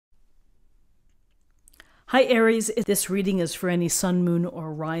Hi Aries, this reading is for any sun, moon,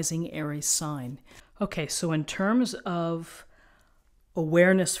 or rising Aries sign. Okay, so in terms of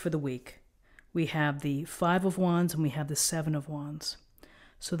awareness for the week, we have the Five of Wands and we have the Seven of Wands.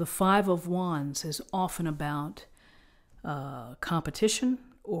 So the Five of Wands is often about competition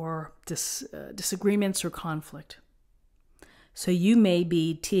or disagreements or conflict. So you may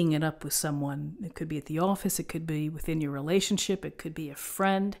be teeing it up with someone. It could be at the office, it could be within your relationship, it could be a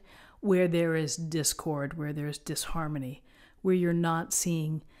friend, where there is discord, where there's disharmony, where you're not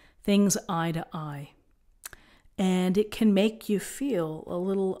seeing things eye to eye. And it can make you feel a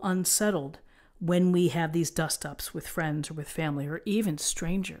little unsettled when we have these dust-ups with friends or with family or even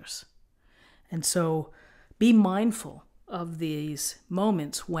strangers. And so be mindful of these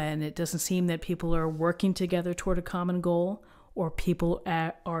moments when it doesn't seem that people are working together toward a common goal, or people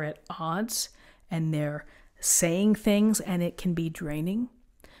are at odds and they're saying things and it can be draining.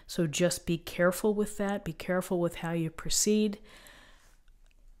 So just be careful with that. Be careful with how you proceed.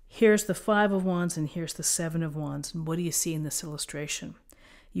 Here's the Five of Wands and here's the Seven of Wands. And what do you see in this illustration?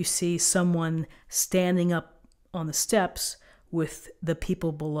 You see someone standing up on the steps with the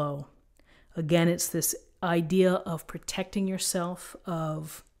people below. Again, it's this idea of protecting yourself,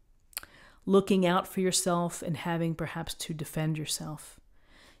 of looking out for yourself and having perhaps to defend yourself.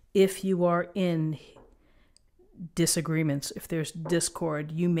 If you are in disagreements, if there's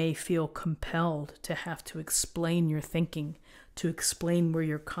discord, you may feel compelled to have to explain your thinking, to explain where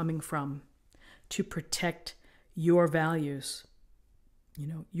you're coming from, to protect your values,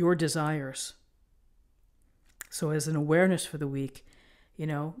 your desires. So as an awareness for the week,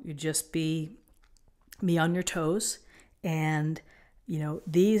 you just be on your toes. And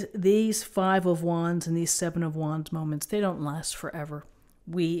these Five of Wands and these Seven of Wands moments, they don't last forever.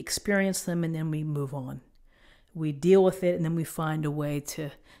 We experience them and then we move on. We deal with it and then we find a way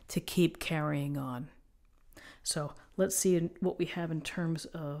to keep carrying on. So let's see what we have in terms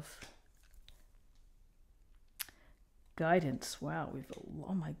of guidance. Wow,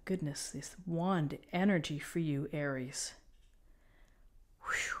 oh my goodness, this wand energy for you, Aries.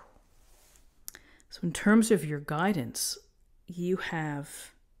 Whew. So in terms of your guidance, you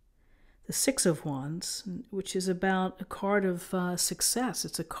have the Six of Wands, which is about a card of success.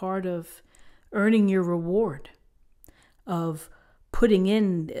 It's a card of earning your reward, of putting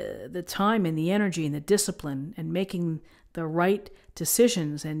in the time and the energy and the discipline and making the right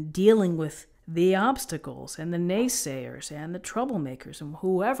decisions and dealing with the obstacles and the naysayers and the troublemakers and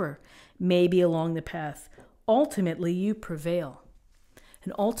whoever may be along the path. Ultimately, you prevail.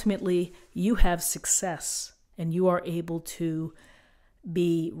 And ultimately, you have success and you are able to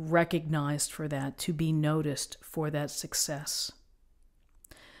be recognized for that, to be noticed for that success.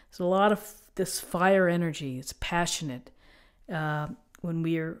 There's a lot of this fire energy. It's passionate. When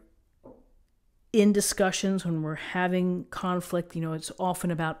we're in discussions, when we're having conflict, it's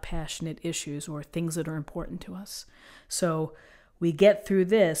often about passionate issues or things that are important to us. So we get through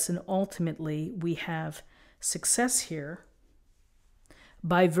this and ultimately we have success here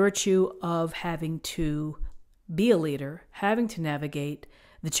by virtue of having to be a leader, having to navigate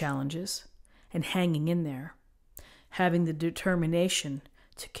the challenges and hanging in there, having the determination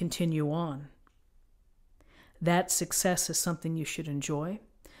to continue on. That success is something you should enjoy.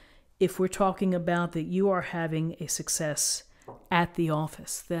 If we're talking about that you are having a success at the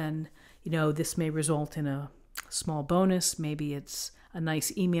office, then, this may result in a small bonus. Maybe it's a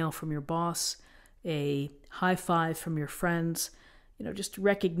nice email from your boss, a high five from your friends, just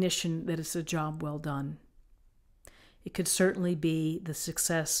recognition that it's a job well done. It could certainly be the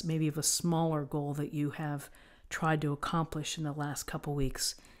success maybe of a smaller goal that you have tried to accomplish in the last couple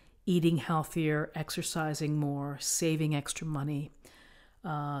weeks. Eating healthier, exercising more, saving extra money,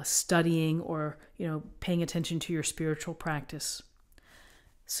 studying or, paying attention to your spiritual practice.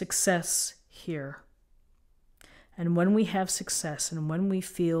 Success here. And when we have success and when we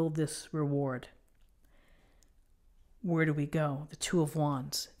feel this reward, where do we go? The Two of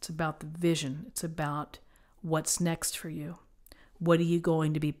Wands. It's about the vision. It's about what's next for you. What are you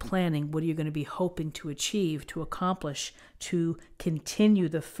going to be planning? What are you going to be hoping to achieve, to accomplish, to continue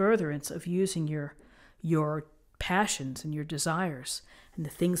the furtherance of using your passions and your desires and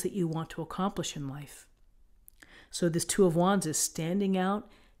the things that you want to accomplish in life? So this Two of Wands is standing out,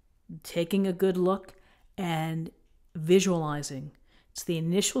 taking a good look, and visualizing. It's the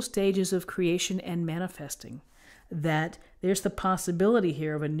initial stages of creation and manifesting that there's the possibility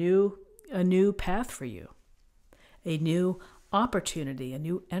here of a new path for you, a new opportunity, a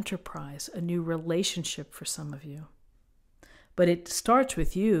new enterprise, a new relationship for some of you. But it starts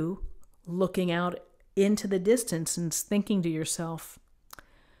with you looking out into the distance and thinking to yourself,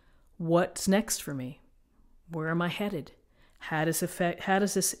 what's next for me? Where am I headed? How does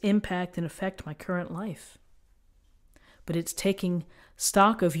this impact and affect my current life? But it's taking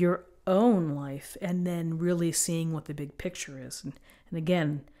stock of your own life and then really seeing what the big picture is. And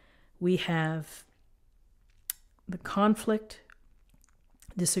again, we have the conflict,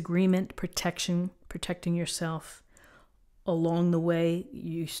 disagreement, protecting yourself. Along the way,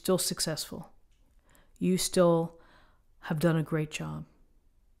 you're still successful. You still have done a great job.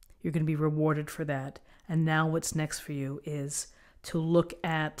 You're going to be rewarded for that. And now what's next for you is to look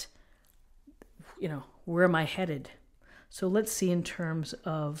at, where am I headed? So let's see in terms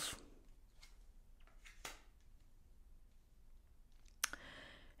of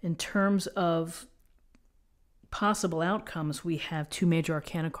possible outcomes, we have two major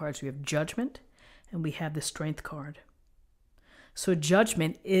arcana cards. We have Judgment and we have the Strength card. So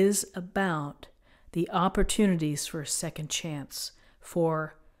Judgment is about the opportunities for a second chance,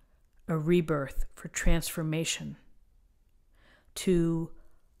 for a rebirth, for transformation. To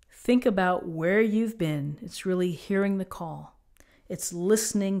think about where you've been. It's really hearing the call. It's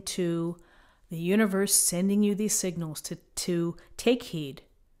listening to the universe sending you these signals to take heed,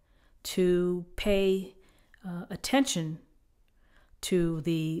 to pay attention to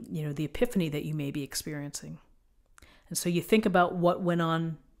the epiphany that you may be experiencing. And so you think about what went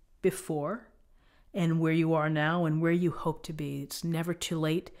on before and where you are now and where you hope to be. It's never too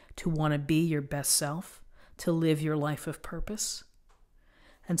late to want to be your best self, to live your life of purpose.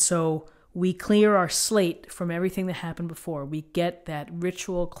 And so we clear our slate from everything that happened before. We get that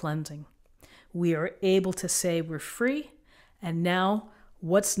ritual cleansing. We are able to say we're free, and now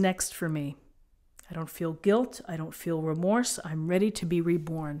what's next for me? I don't feel guilt. I don't feel remorse. I'm ready to be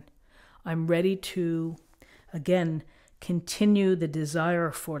reborn. I'm ready to, again, continue the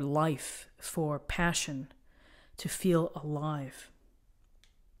desire for life, for passion, to feel alive.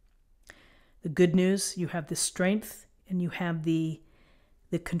 The good news, you have the strength and you have the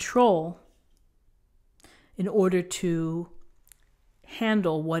control in order to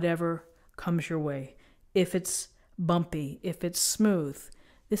handle whatever comes your way. If it's bumpy, if it's smooth,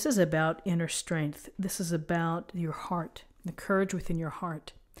 this is about inner strength. This is about your heart, the courage within your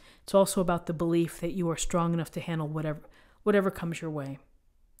heart. It's also about the belief that you are strong enough to handle whatever comes your way.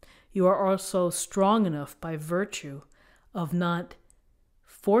 You are also strong enough by virtue of not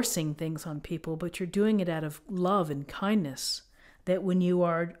forcing things on people, but you're doing it out of love and kindness, that when you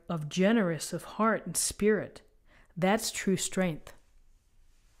are generous of heart and spirit, that's true strength.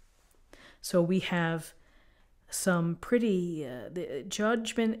 So we have some pretty, the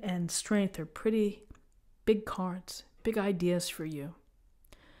Judgment and Strength are pretty big cards, big ideas for you.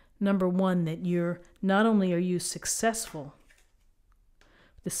 Number one, that not only are you successful,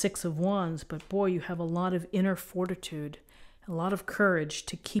 the Six of Wands, but boy, you have a lot of inner fortitude, a lot of courage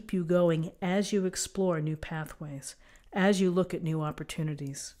to keep you going as you explore new pathways, as you look at new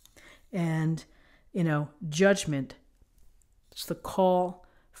opportunities. And, Judgment, it's the call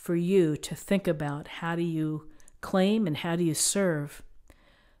for you to think about how do you claim and how do you serve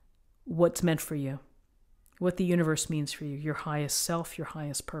what's meant for you, what the universe means for you, your highest self, your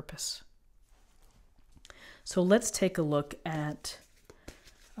highest purpose. So let's take a look at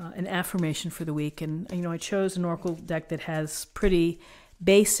an affirmation for the week. And, I chose an oracle deck that has pretty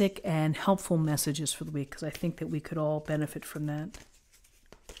basic and helpful messages for the week because I think that we could all benefit from that.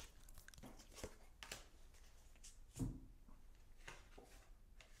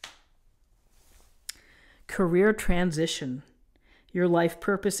 Career transition. Your life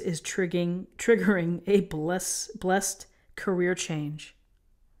purpose is triggering a blessed career change.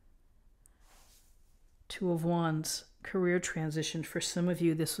 Two of Wands, career transition. For some of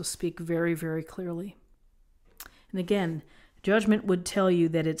you, this will speak very, very clearly. And again, Judgment would tell you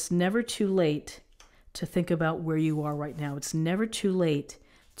that it's never too late to think about where you are right now. It's never too late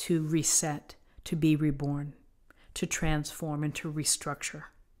to reset, to be reborn, to transform, and to restructure.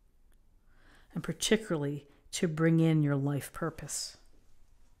 And particularly to bring in your life purpose.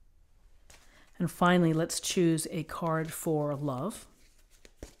 And finally, let's choose a card for love.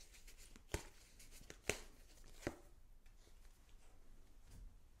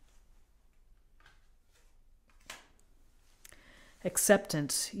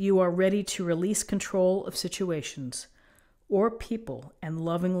 Acceptance. You are ready to release control of situations or people and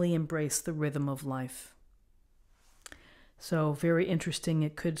lovingly embrace the rhythm of life. So very interesting.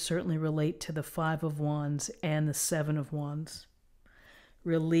 It could certainly relate to the Five of Wands and the Seven of Wands.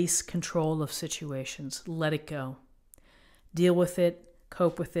 Release control of situations. Let it go. Deal with it,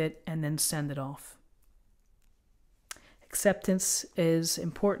 cope with it, and then send it off. Acceptance is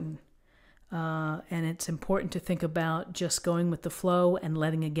important. And it's important to think about just going with the flow and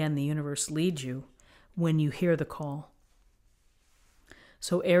letting, again, the universe lead you when you hear the call.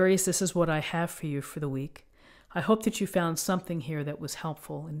 So Aries, this is what I have for you for the week. I hope that you found something here that was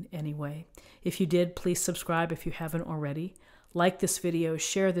helpful in any way. If you did, please subscribe if you haven't already. Like this video,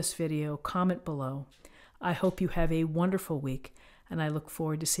 share this video, comment below. I hope you have a wonderful week, and I look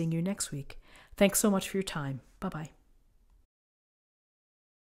forward to seeing you next week. Thanks so much for your time. Bye-bye.